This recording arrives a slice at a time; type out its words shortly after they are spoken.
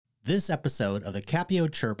This episode of the Capio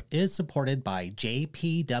Chirp is supported by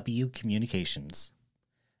JPW Communications.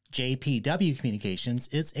 JPW Communications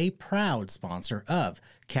is a proud sponsor of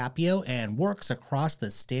Capio and works across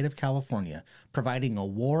the state of California, providing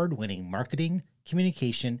award-winning marketing,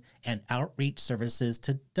 communication, and outreach services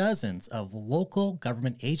to dozens of local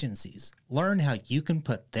government agencies. Learn how you can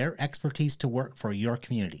put their expertise to work for your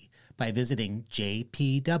community by visiting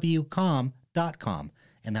jpwcom.com,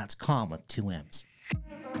 and that's com with two M's.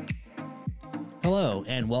 Hello,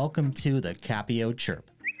 and welcome to the Capio Chirp.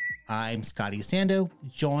 I'm Scotty Sando,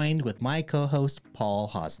 joined with my co-host, Paul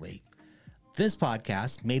Hosley. This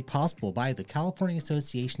podcast, made possible by the California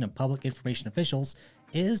Association of Public Information Officials,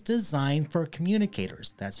 is designed for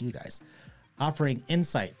communicators, that's you guys, offering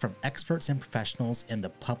insight from experts and professionals in the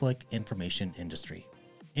public information industry.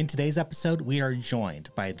 In today's episode, we are joined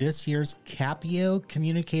by this year's Capio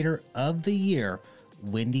Communicator of the Year,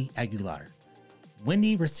 Wendy Aguilar.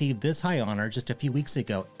 Wendy received this high honor just a few weeks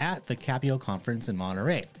ago at the Capio conference in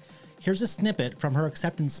Monterey. Here's a snippet from her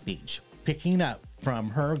acceptance speech, picking up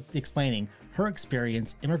from her explaining her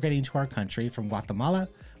experience immigrating to our country from Guatemala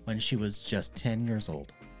when she was just 10 years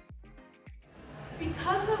old.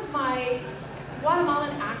 Because of my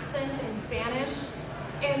Guatemalan accent in Spanish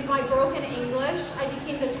and my broken English, I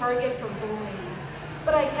became the target for bullying,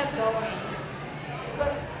 but I kept going.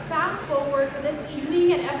 But fast forward to this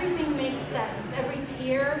evening and everything makes sense. Every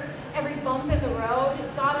tear, every bump in the road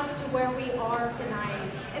got us to where we are tonight.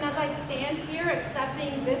 And as I stand here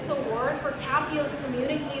accepting this award for Capio's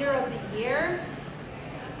Communicator of the Year,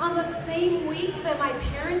 on the same week that my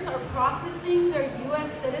parents are processing their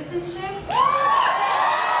U.S. citizenship, I'm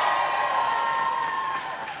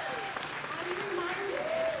reminded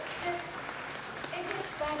that it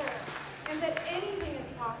gets better and that anything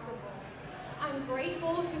is possible. I'm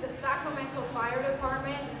grateful to the Sacramento Fire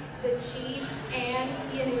Department, the Chief, Ann,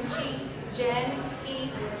 Ianucci, Jen,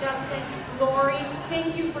 Keith, Justin, Lori,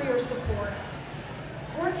 thank you for your support.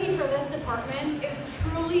 Working for this department is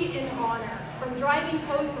truly an honor. From driving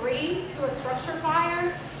Code 3 to a structure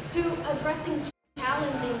fire, to addressing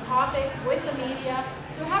challenging topics with the media,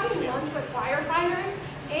 to having lunch with firefighters,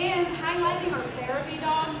 and highlighting our therapy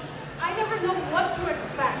dogs, I never know what to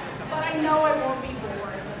expect, but I know I won't be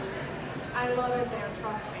bored. I love it there,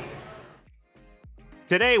 trust me.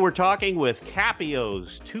 Today, we're talking with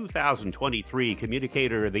Capio's 2023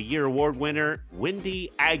 Communicator of the Year Award winner,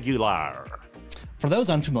 Wendy Aguilar. For those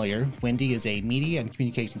unfamiliar, Wendy is a media and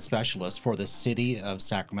communication specialist for the City of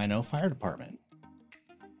Sacramento Fire Department.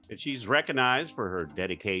 And she's recognized for her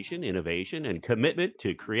dedication, innovation, and commitment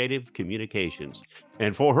to creative communications,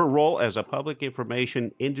 and for her role as a public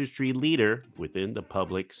information industry leader within the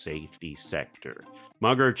public safety sector.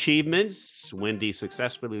 Among her achievements, Wendy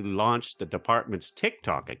successfully launched the department's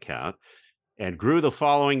TikTok account and grew the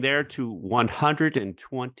following there to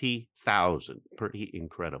 120,000. Pretty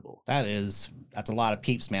incredible. That's a lot of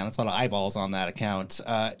peeps, man. That's a lot of eyeballs on that account.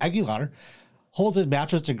 Aguilar holds a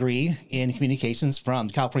bachelor's degree in communications from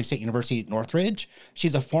California State University at Northridge.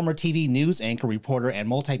 She's a former TV news anchor, reporter, and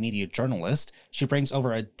multimedia journalist. She brings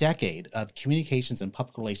over a decade of communications and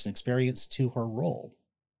public relations experience to her role.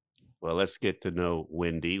 Well, let's get to know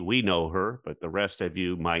Wendy. We know her, but the rest of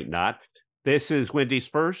you might not. This is Wendy's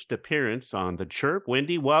first appearance on The Chirp.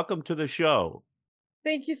 Wendy, welcome to the show.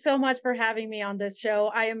 Thank you so much for having me on this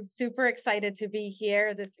show. I am super excited to be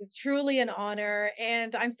here. This is truly an honor,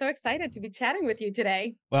 and I'm so excited to be chatting with you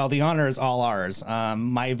today. Well, the honor is all ours.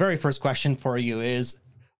 My very first question for you is,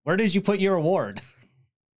 where did you put your award?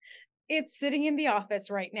 It's sitting in the office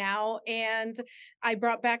right now, and I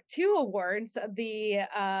brought back 2 awards, the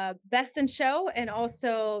Best in Show and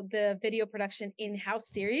also the Video Production In-House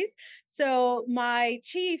Series. So my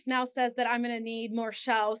chief now says that I'm going to need more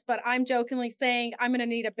shelves, but I'm jokingly saying I'm going to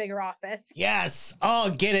need a bigger office. Yes. Oh,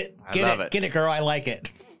 get it. Get it, girl. I like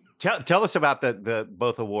it. Tell us about the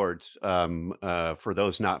both awards for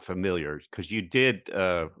those not familiar, because you did,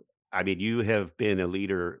 you have been a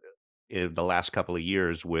leader in the last couple of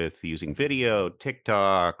years with using video,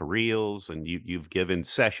 TikTok, Reels, and you've given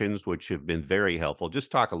sessions which have been very helpful.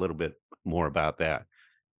 Just talk a little bit more about that.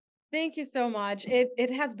 Thank you so much.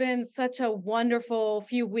 It has been such a wonderful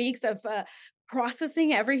few weeks of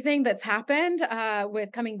processing everything that's happened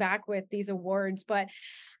with coming back with these awards. But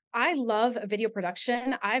I love video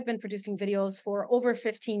production. I've been producing videos for over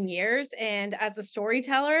 15 years. And as a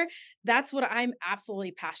storyteller, that's what I'm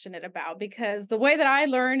absolutely passionate about, because the way that I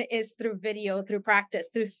learn is through video, through practice,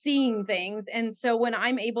 through seeing things. And so when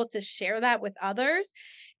I'm able to share that with others,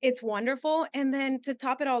 it's wonderful. And then to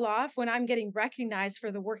top it all off, when I'm getting recognized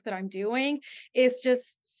for the work that I'm doing, it's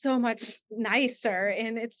just so much nicer.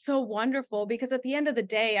 And it's so wonderful because at the end of the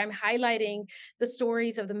day, I'm highlighting the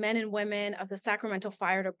stories of the men and women of the Sacramento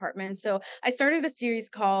Fire Department. So I started a series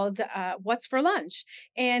called What's for Lunch?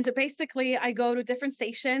 And basically, I go to different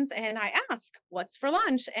stations and I ask, What's for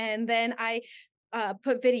lunch? And then I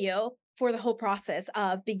put video for the whole process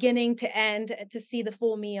of beginning to end to see the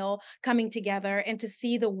full meal coming together and to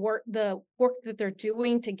see the work that they're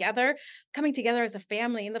doing together coming together as a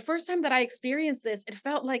family. And the first time that I experienced this, it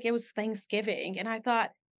felt like it was Thanksgiving, and I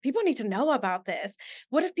thought, people need to know about this.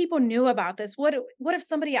 What if people knew about this? What if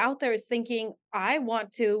somebody out there is thinking, I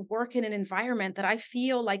want to work in an environment that I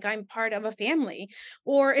feel like I'm part of a family?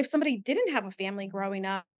 Or if somebody didn't have a family growing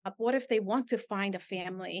up, what if they want to find a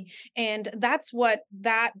family? And that's what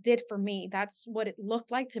that did for me. That's what it looked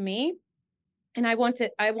like to me. And I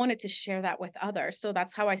wanted to share that with others. So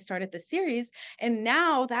that's how I started the series. And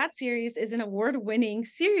now that series is an award-winning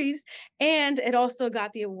series. And it also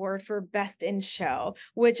got the award for Best in Show,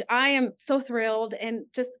 which I am so thrilled and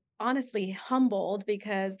just honestly humbled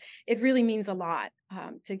because it really means a lot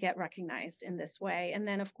to get recognized in this way. And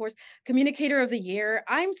then, of course, Communicator of the Year.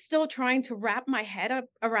 I'm still trying to wrap my head up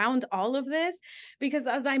around all of this because,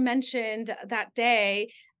 as I mentioned that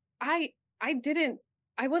day, I I didn't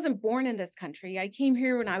I wasn't born in this country. I came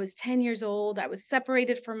here when I was 10 years old. I was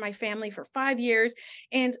separated from my family for 5 years.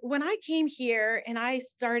 And when I came here and I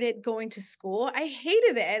started going to school, I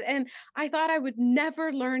hated it. And I thought I would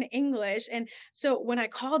never learn English. And so when I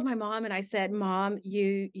called my mom and I said, Mom,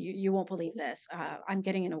 you won't believe this. I'm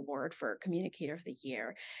getting an award for Communicator of the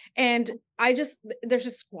Year. And there's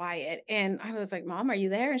just quiet. And I was like, Mom, are you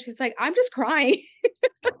there? And she's like, I'm just crying.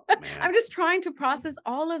 Oh, man. I'm just trying to process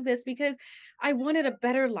all of this because I wanted a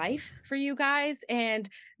better life for you guys. And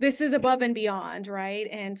this is above and beyond, right?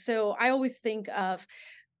 And so I always think of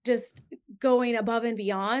just going above and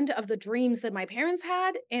beyond of the dreams that my parents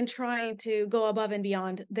had and trying to go above and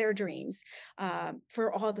beyond their dreams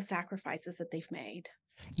for all the sacrifices that they've made.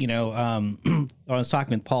 I was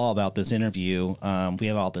talking with Paul about this interview. We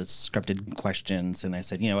have all the scripted questions, and I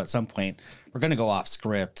said, at some point we're going to go off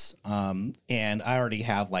script. And I already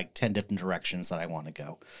have like 10 different directions that I want to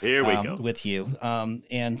go Here we go. with you.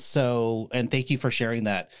 And thank you for sharing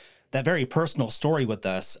that very personal story with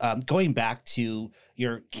us. Going back to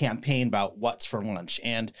your campaign about what's for lunch,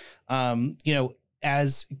 and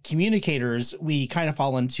as communicators, we kind of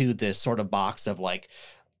fall into this sort of box of like,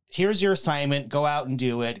 here's your assignment, go out and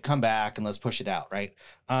do it, come back and let's push it out, right?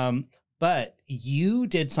 But you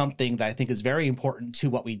did something that I think is very important to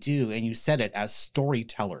what we do, and you said it as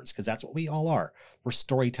storytellers, because that's what we all are. We're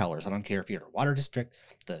storytellers. I don't care if you're a water district,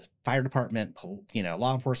 the fire department,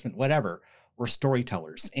 law enforcement, whatever. We're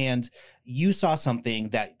storytellers. And you saw something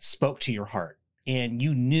that spoke to your heart, and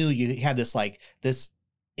you knew you had this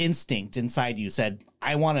instinct inside you said,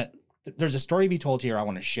 there's a story to be told here. I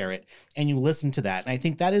want to share it. And you listen to that. And I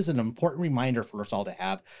think that is an important reminder for us all to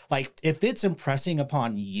have. Like, if it's impressing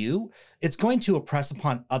upon you, it's going to impress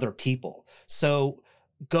upon other people. So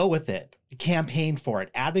go with it, campaign for it,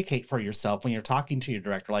 advocate for yourself when you're talking to your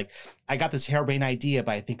director. Like, I got this harebrained idea,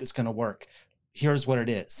 but I think it's going to work. Here's what it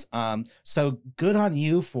is. So good on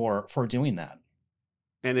you for doing that.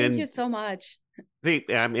 And Thank then you so much.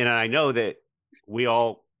 I know that we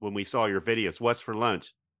all, when we saw your videos, what's for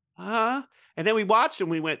lunch? Huh? And then we watched and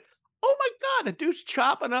we went, oh my God, a dude's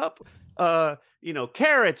chopping up,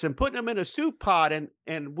 carrots and putting them in a soup pot.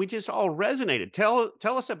 And we just all resonated.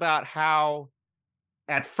 Tell us about how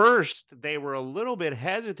at first they were a little bit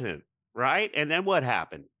hesitant, right? And then what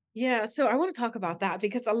happened? Yeah, so I want to talk about that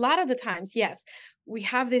because a lot of the times, yes, we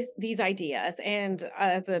have these ideas, and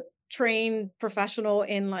as a trained professional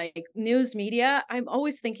in like news media, I'm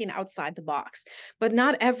always thinking outside the box. But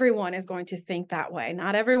not everyone is going to think that way.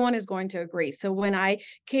 Not everyone is going to agree. So when I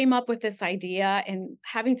came up with this idea and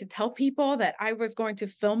having to tell people that I was going to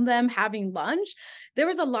film them having lunch, there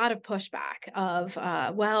was a lot of pushback of,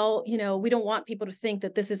 we don't want people to think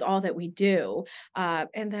that this is all that we do.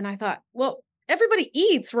 And then I thought, well, everybody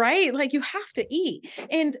eats, right? Like you have to eat.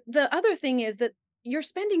 And the other thing is that you're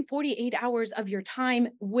spending 48 hours of your time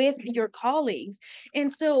with your colleagues.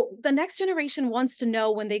 And so the next generation wants to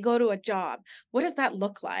know when they go to a job, what does that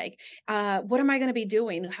look like? What am I going to be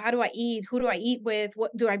doing? How do I eat? Who do I eat with?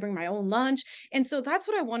 What do I bring my own lunch? And so that's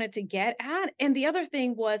what I wanted to get at. And the other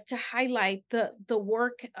thing was to highlight the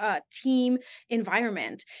work team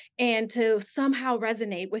environment and to somehow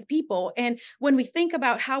resonate with people. And when we think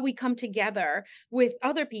about how we come together with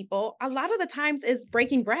other people, a lot of the times is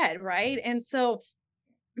breaking bread, right? And so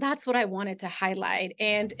That's what I wanted to highlight,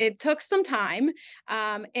 and it took some time,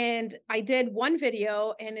 and I did one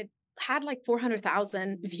video, and it had like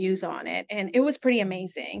 400,000 views on it, and it was pretty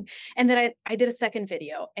amazing, and then I did a second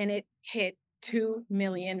video, and it hit 2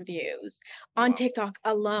 million views on Wow. TikTok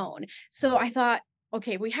alone. So I thought,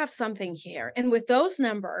 "Okay, we have something here," and with those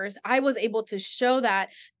numbers, I was able to show that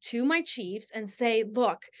to my chiefs and say,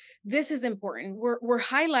 "Look, this is important. We're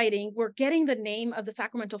highlighting, we're getting the name of the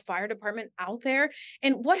Sacramento Fire Department out there,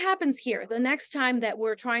 and what happens here the next time that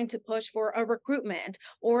we're trying to push for a recruitment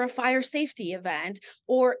or a fire safety event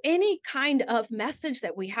or any kind of message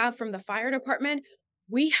that we have from the fire department,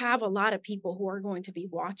 we have a lot of people who are going to be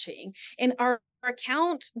watching. And our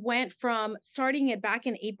account went from starting it back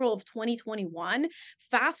in April of 2021.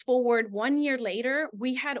 Fast forward 1 year later,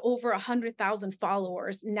 we had over 100,000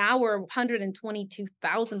 followers. Now we're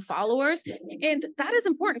 122,000 followers. And that is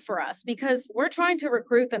important for us because we're trying to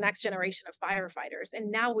recruit the next generation of firefighters.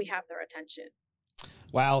 And now we have their attention.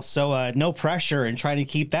 Wow. So no pressure and trying to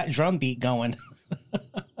keep that drum beat going.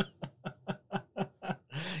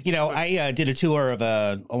 I did a tour of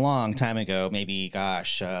a long time ago, maybe,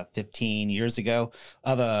 15 years ago,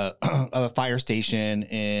 of a of a fire station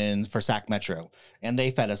for Sac Metro, and they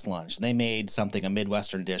fed us lunch. They made a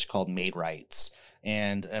Midwestern dish called Made Rights,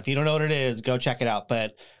 and if you don't know what it is, go check it out.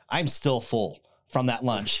 But I'm still full from that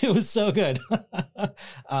lunch. It was so good.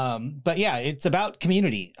 But yeah, it's about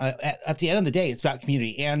community. At the end of the day, it's about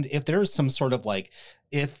community, and if there's some sort of like,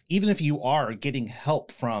 even if you are getting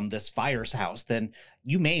help from this fire's house, then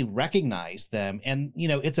you may recognize them, and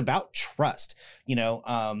it's about trust,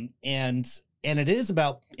 and it is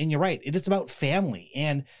about, and you're right, it is about family.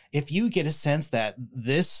 And if you get a sense that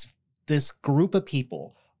this group of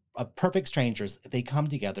people, perfect strangers, they come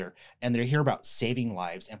together and they're here about saving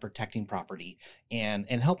lives and protecting property and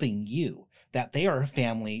helping you, that they are a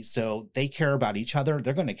family, so they care about each other,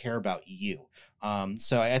 they're going to care about you.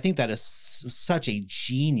 So I think that is such a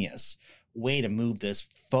genius way to move this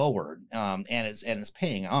forward, and it's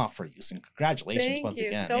paying off for you. So congratulations Thank once you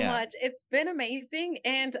again. so Yeah. much. It's been amazing.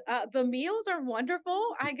 And the meals are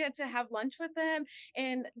wonderful. I get to have lunch with them.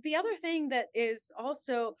 And the other thing that is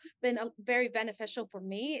also been very beneficial for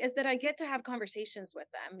me is that I get to have conversations with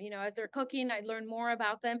them. As they're cooking, I learn more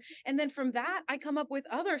about them. And then from that, I come up with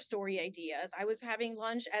other story ideas. I was having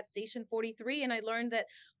lunch at Station 43, and I learned that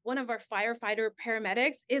one of our firefighter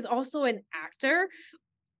paramedics is also an actor.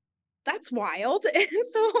 That's wild. And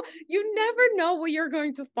so you never know what you're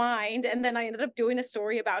going to find. And then I ended up doing a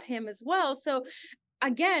story about him as well. So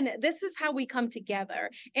again, this is how we come together.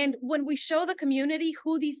 And when we show the community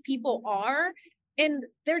who these people are, and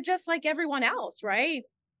they're just like everyone else, right?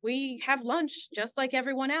 We have lunch just like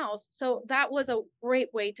everyone else. So that was a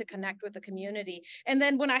great way to connect with the community. And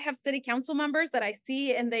then when I have city council members that I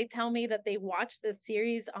see and they tell me that they watch this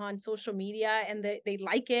series on social media and they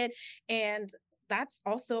like it, and that's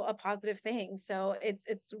also a positive thing. So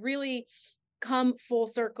it's really come full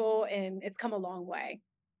circle and it's come a long way.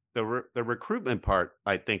 The recruitment part,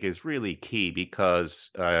 I think, is really key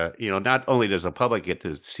because, not only does the public get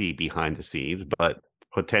to see behind the scenes, but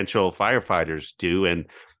potential firefighters do.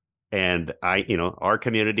 And our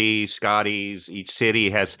community, Scotty's, each city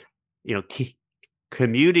has, key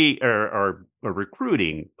community or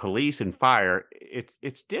recruiting police and fire.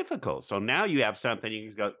 It's difficult. So now you have something you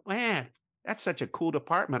can go, man, that's such a cool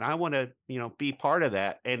department. I want to, be part of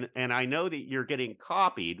that. And I know that you're getting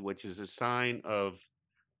copied, which is a sign of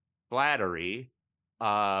flattery.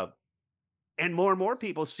 Uh, and more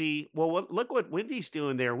people see, well, look what Wendy's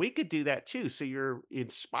doing there. We could do that too. So you're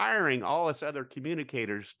inspiring all us other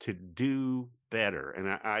communicators to do better. And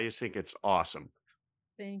I just think it's awesome.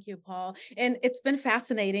 Thank you, Paul. And it's been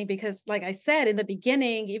fascinating because, like I said in the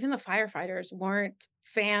beginning, even the firefighters weren't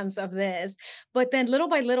fans of this. But then little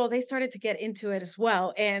by little, they started to get into it as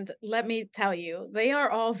well. And let me tell you, they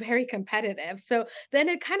are all very competitive. So then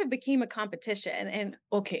it kind of became a competition. And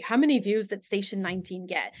okay, how many views did Station 19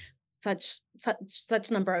 get? Such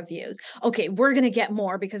number of views. Okay, we're gonna get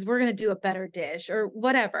more because we're gonna do a better dish or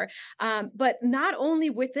whatever. But not only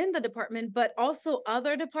within the department, but also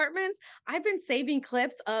other departments. I've been saving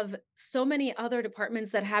clips of so many other departments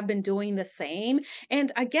that have been doing the same.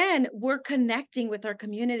 And again, we're connecting with our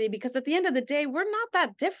community because at the end of the day, we're not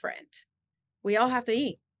that different. We all have to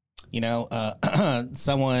eat.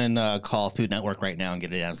 Someone call Food Network right now and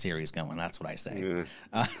get a damn series going. That's what I say.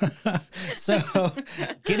 Yeah. So,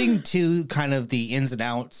 getting to kind of the ins and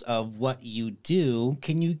outs of what you do,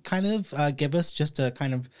 can you kind of give us just a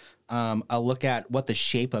kind of a look at what the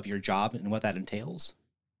shape of your job and what that entails?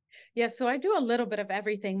 Yeah, so I do a little bit of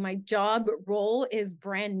everything. My job role is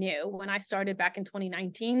brand new. When I started back in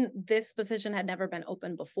 2019, this position had never been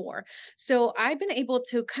open before. So I've been able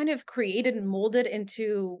to kind of create it and mold it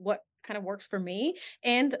into what kind of works for me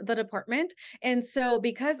and the department. And so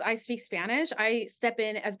because I speak Spanish, I step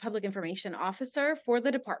in as public information officer for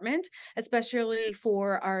the department, especially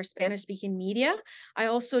for our Spanish speaking media. I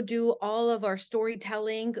also do all of our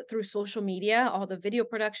storytelling through social media, all the video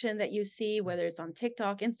production that you see, whether it's on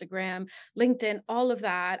TikTok, Instagram, LinkedIn, all of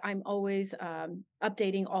that. I'm always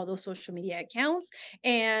updating all those social media accounts.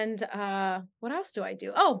 And what else do I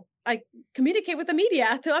do? Oh, I communicate with the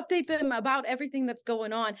media to update them about everything that's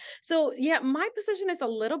going on. So, yeah, my position is a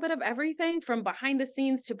little bit of everything from behind the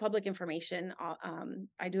scenes to public information.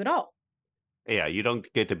 I do it all. Yeah, you don't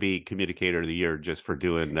get to be communicator of the year just for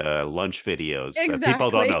doing lunch videos.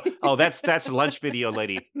 People don't know. Exactly. Oh, that's lunch video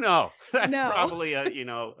lady. No, that's No. probably a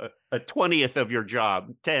 20th of your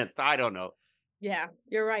job, 10th. I don't know. Yeah,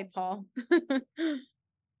 you're right, Paul.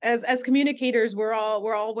 As communicators, we're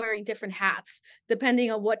all wearing different hats depending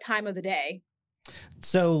on what time of the day.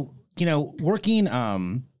 So, working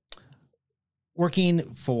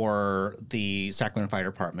for the Sacramento Fire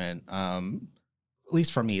Department, at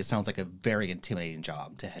least for me, it sounds like a very intimidating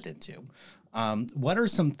job to head into. What are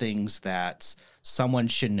some things that someone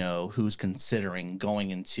should know who's considering going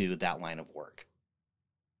into that line of work?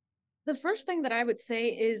 The first thing that I would say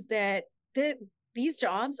is that these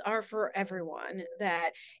jobs are for everyone, that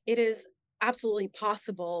it is absolutely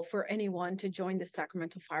possible for anyone to join the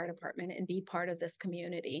Sacramento Fire Department and be part of this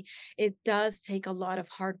community. It does take a lot of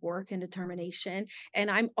hard work and determination.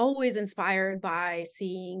 And I'm always inspired by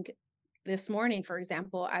seeing this morning, for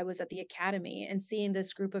example, I was at the academy and seeing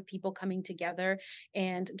this group of people coming together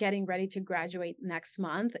and getting ready to graduate next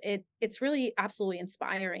month. It's really absolutely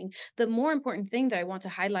inspiring. The more important thing that I want to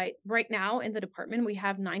highlight right now in the department, we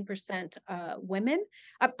have 9% women.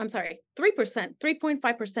 I'm sorry, 3%,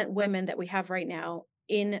 3.5% women that we have right now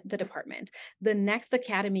in the department. The next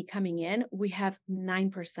academy coming in, we have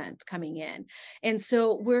 9% coming in. And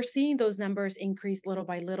so we're seeing those numbers increase little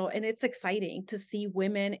by little. And it's exciting to see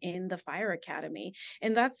women in the fire academy.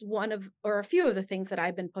 And that's one of, or a few of the things that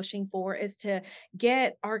I've been pushing for, is to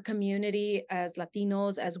get our community as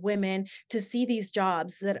Latinos, as women, to see these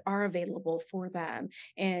jobs that are available for them.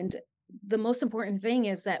 And the most important thing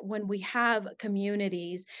is that when we have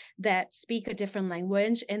communities that speak a different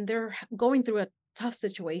language and they're going through a tough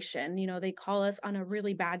situation, they call us on a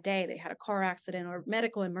really bad day, they had a car accident or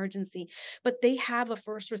medical emergency, but they have a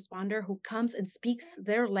first responder who comes and speaks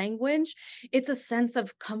their language. It's a sense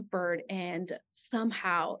of comfort, and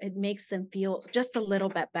somehow it makes them feel just a little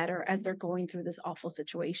bit better as they're going through this awful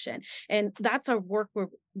situation. And that's our work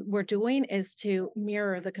we're doing, is to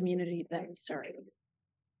mirror the community that we serve.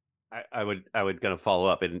 I would gonna follow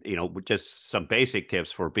up and with just some basic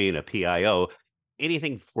tips for being a PIO.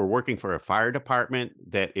 Anything for working for a fire department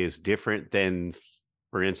that is different than,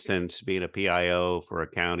 for instance, being a PIO for a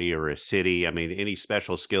county or a city. I mean, any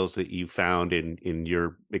special skills that you found in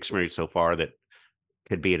your experience so far that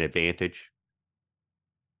could be an advantage?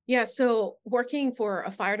 Yeah, so working for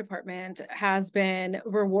a fire department has been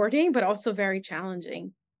rewarding, but also very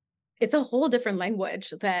challenging. It's a whole different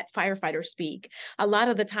language that firefighters speak. A lot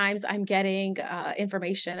of the times I'm getting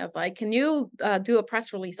information of like, can you do a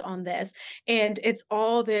press release on this? And it's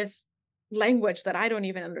all this language that I don't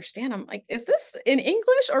even understand. I'm like, is this in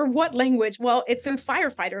English or what language? Well, it's in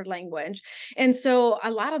firefighter language. And so a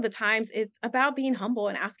lot of the times it's about being humble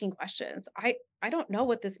and asking questions. I don't know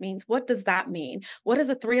what this means. What does that mean? What does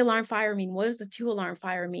a 3 alarm fire mean? What does a 2 alarm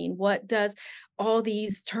fire mean? What does all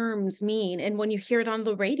these terms mean? And when you hear it on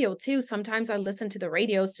the radio too, sometimes I listen to the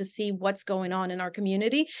radios to see what's going on in our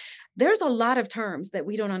community. There's a lot of terms that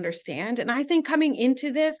we don't understand. And I think coming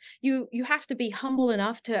into this, you have to be humble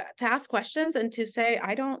enough to ask questions and to say,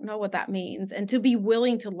 I don't know what that means, and to be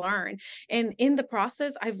willing to learn. And in the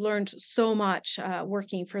process, I've learned so much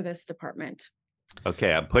working for this department.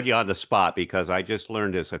 Okay, I'm putting you on the spot because I just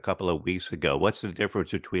learned this a couple of weeks ago. What's the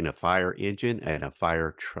difference between a fire engine and a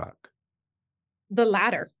fire truck? The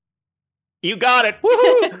latter. You got it.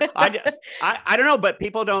 Woohoo! I don't know, but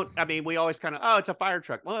people don't. I mean, we always kind of, oh, it's a fire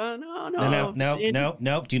truck. Well, no, No, no, no, it's no, an engine. no,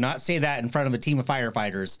 no. Do not say that in front of a team of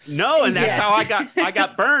firefighters. No, and that's Yes. how I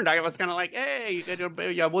got burned. I was kind of like, hey,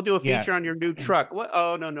 yeah, we'll do a Yeah. feature on your new truck. What?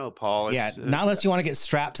 Oh, no, Paul. Yeah, It's, not unless you want to get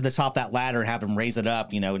strapped to the top of that ladder and have them raise it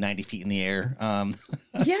up, 90 feet in the air.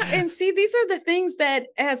 Yeah, and see, these are the things that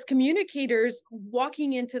as communicators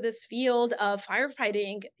walking into this field of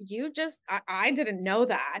firefighting, I didn't know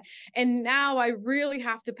that. And now I really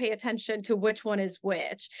have to pay attention to which one is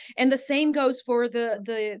which. And the same goes for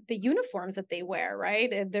the uniforms that they wear, right?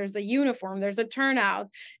 There's the uniform, there's the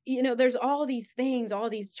turnouts, there's all these things, all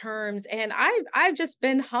these terms. And I've just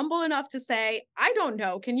been humble enough to say, I don't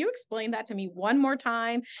know. Can you explain that to me one more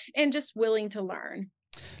time? And just willing to learn.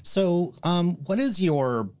 So, what is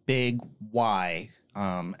your big why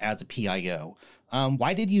as a PIO?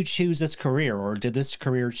 Why did you choose this career, or did this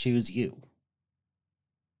career choose you?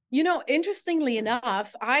 Interestingly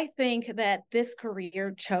enough, I think that this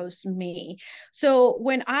career chose me. So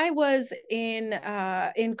when I was in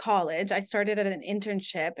college, I started at an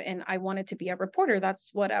internship and I wanted to be a reporter.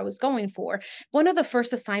 That's what I was going for. One of the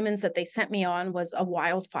first assignments that they sent me on was a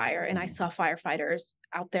wildfire, and I saw firefighters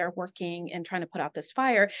out there working and trying to put out this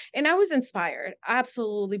fire. And I was inspired,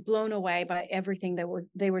 absolutely blown away by everything that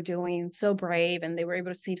they were doing. So brave, and they were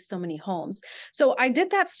able to save so many homes. So I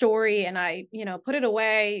did that story and I, put it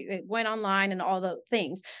away. It went online and all the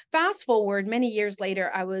things. Fast forward many years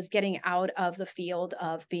later, I was getting out of the field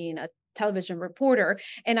of being a television reporter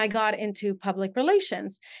and I got into public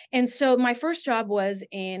relations. And so my first job was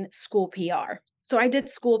in school PR. So I did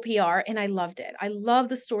school PR and I loved it. I love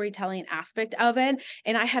the storytelling aspect of it.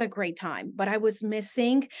 And I had a great time, but I was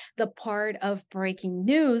missing the part of breaking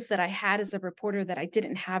news that I had as a reporter that I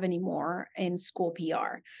didn't have anymore in school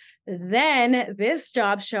PR. Then this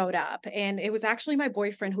job showed up, and it was actually my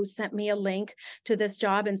boyfriend who sent me a link to this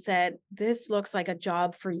job and said, "This looks like a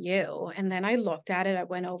job for you." And then I looked at it, I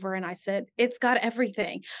went over and I said, "It's got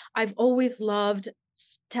everything." I've always loved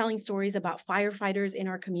telling stories about firefighters in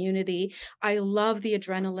our community. I love the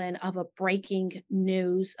adrenaline of a breaking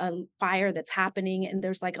news, a fire that's happening, and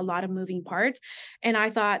there's like a lot of moving parts. And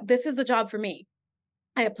I thought, this is the job for me.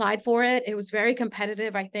 I applied for it. It was very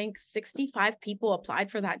competitive. I think 65 people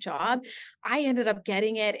applied for that job. I ended up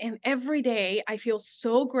getting it. And every day I feel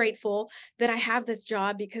so grateful that I have this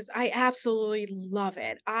job because I absolutely love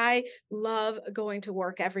it. I love going to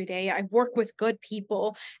work every day. I work with good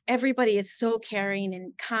people. Everybody is so caring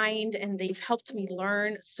and kind, and they've helped me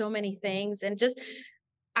learn so many things and just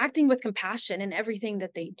acting with compassion in everything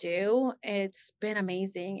that they do. It's been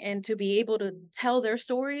amazing. And to be able to tell their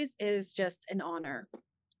stories is just an honor.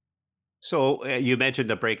 So you mentioned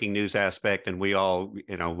the breaking news aspect, and we all,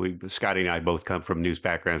 we Scotty and I both come from news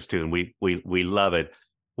backgrounds too, and we love it.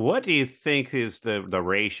 What do you think is the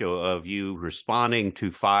ratio of you responding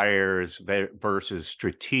to fires versus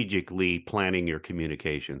strategically planning your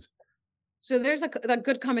communications? So there's a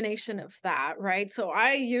good combination of that, right? So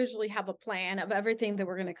I usually have a plan of everything that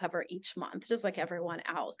we're going to cover each month, just like everyone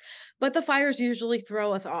else. But the fires usually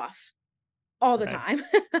throw us off all the Right. time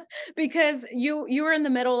because you are in the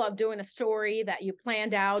middle of doing a story that you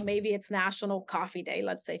planned out. Maybe it's National Coffee Day,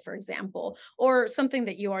 let's say, for example, or something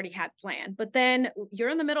that you already had planned. But then you're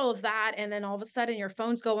in the middle of that, and then all of a sudden your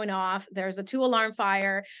phone's going off. There's a 2 alarm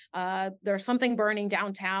fire. There's something burning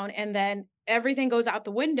downtown, and then everything goes out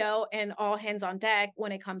the window and all hands on deck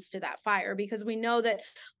when it comes to that fire, because we know that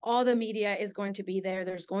all the media is going to be there.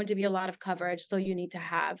 There's going to be a lot of coverage, so you need to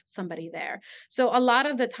have somebody there. So a lot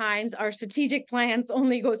of the times our strategic plans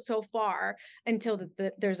only go so far until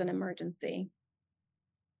there's an emergency.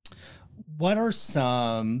 What are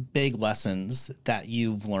some big lessons that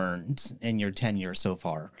you've learned in your tenure so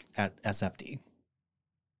far at SFD?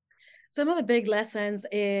 Some of the big lessons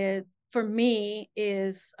for me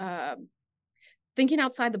is thinking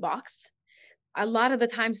outside the box. A lot of the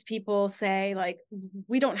times people say, like,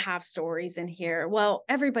 we don't have stories in here. Well,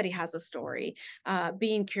 everybody has a story.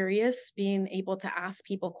 Being curious, being able to ask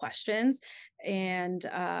people questions, and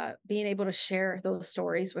being able to share those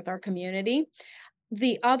stories with our community.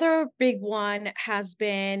 The other big one has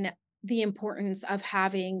been the importance of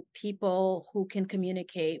having people who can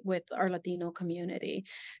communicate with our Latino community.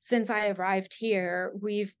 Since I arrived here,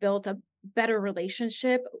 we've built a better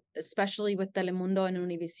relationship, especially with Telemundo and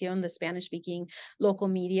Univision, the Spanish speaking local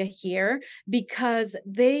media here, because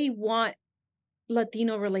they want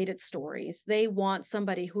Latino related stories. They want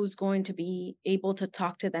somebody who's going to be able to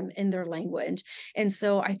talk to them in their language. And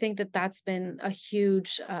so I think that that's been a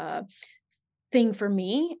huge thing for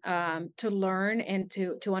me, to learn and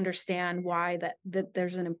to understand why that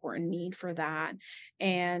there's an important need for that,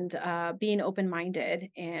 and being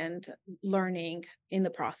open-minded and learning in the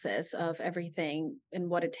process of everything and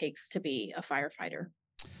what it takes to be a firefighter.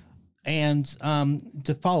 And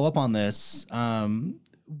to follow up on this,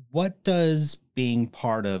 what does being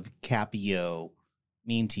part of Capio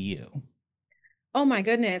mean to you? Oh my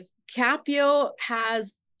goodness, Capio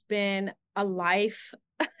has been a life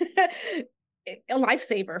a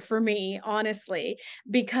lifesaver for me, honestly,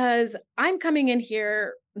 because I'm coming in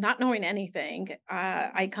here not knowing anything.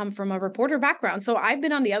 I come from a reporter background, so I've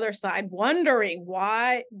been on the other side wondering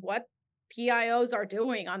what PIOs are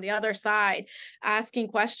doing on the other side, asking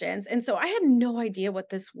questions. And so I had no idea what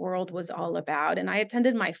this world was all about. And I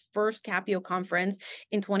attended my first Capio conference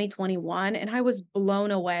in 2021, and I was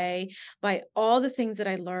blown away by all the things that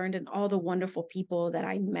I learned and all the wonderful people that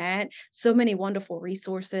I met, so many wonderful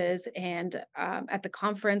resources. And at the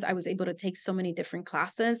conference, I was able to take so many different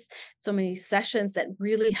classes, so many sessions that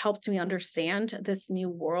really helped me understand this new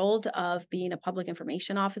world of being a public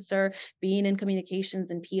information officer, being in communications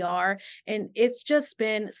and PR. And it's just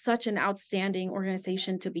been such an outstanding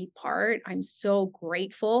organization to be part. I'm so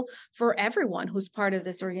grateful for everyone who's part of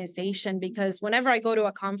this organization, because whenever I go to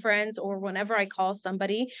a conference or whenever I call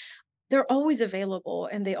somebody, they're always available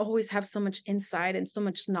and they always have so much insight and so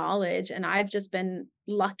much knowledge. And I've just been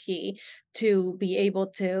lucky to be able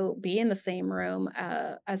to be in the same room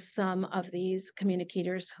as some of these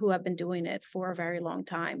communicators who have been doing it for a very long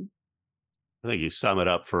time. I think you sum it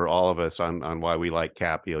up for all of us on why we like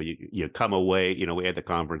Capio. You come away, we had the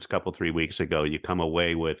conference a couple 3 weeks ago. You come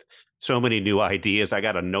away with so many new ideas. I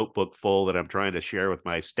got a notebook full that I'm trying to share with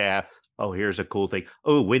my staff. Oh, here's a cool thing.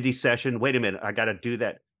 Oh, Wendy session. Wait a minute, I got to do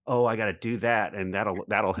that. Oh, I got to do that, and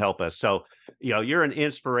that'll help us. So, you're an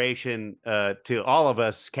inspiration to all of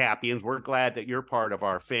us Capians. We're glad that you're part of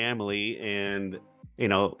our family, and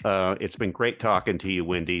it's been great talking to you,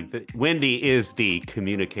 Wendy. Wendy is the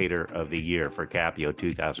Communicator of the Year for Capio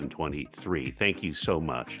 2023. Thank you so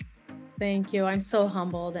much. Thank you. I'm so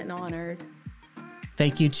humbled and honored.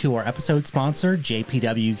 Thank you to our episode sponsor,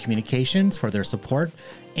 JPW Communications, for their support,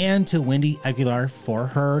 and to Wendy Aguilar for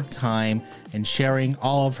her time and sharing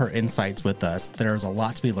all of her insights with us. There's a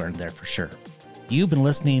lot to be learned there for sure. You've been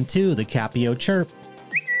listening to the Capio Chirp.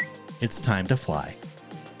 It's time to fly.